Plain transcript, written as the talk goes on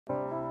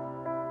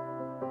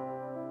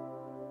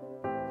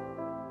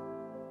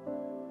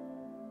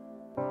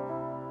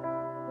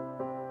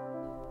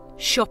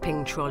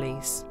Shopping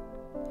trolleys.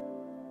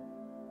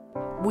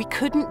 We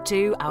couldn't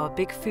do our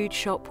big food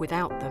shop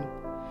without them,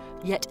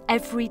 yet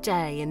every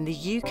day in the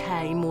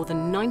UK more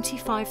than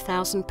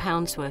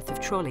 £95,000 worth of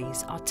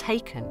trolleys are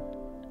taken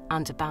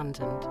and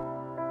abandoned.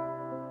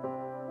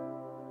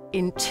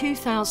 In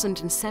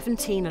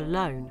 2017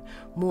 alone,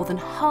 more than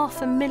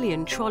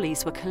 500,000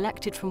 trolleys were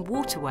collected from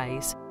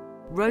waterways,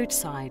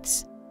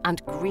 roadsides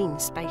and green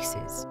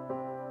spaces.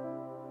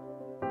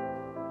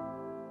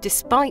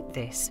 Despite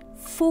this,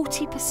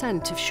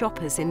 40% of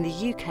shoppers in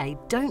the UK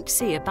don't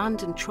see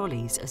abandoned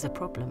trolleys as a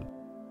problem.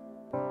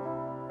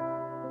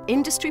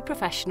 Industry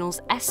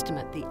professionals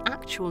estimate the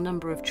actual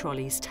number of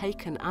trolleys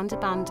taken and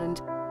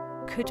abandoned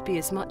could be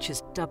as much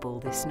as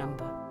double this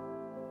number.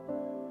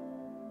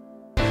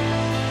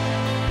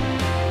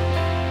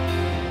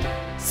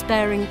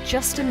 Sparing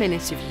just a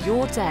minute of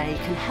your day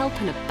can help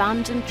an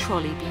abandoned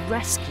trolley be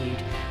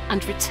rescued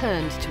and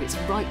returned to its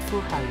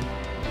rightful home,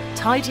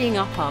 tidying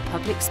up our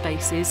public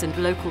spaces and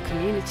local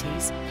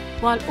communities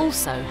while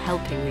also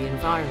helping the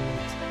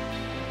environment.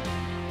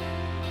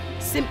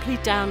 Simply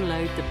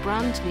download the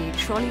brand new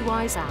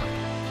Trolleywise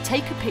app,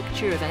 take a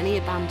picture of any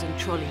abandoned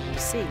trolley you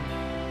see,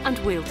 and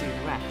we'll do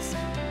the rest.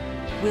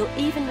 We'll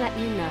even let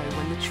you know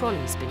when the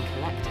trolley's been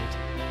collected.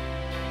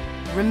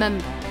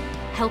 Remember,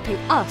 helping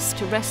us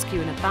to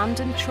rescue an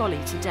abandoned trolley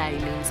today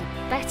means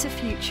a better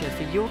future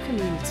for your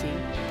community,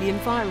 the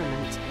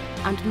environment,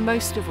 and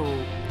most of all,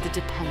 the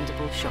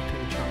dependable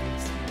shopping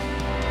trolleys.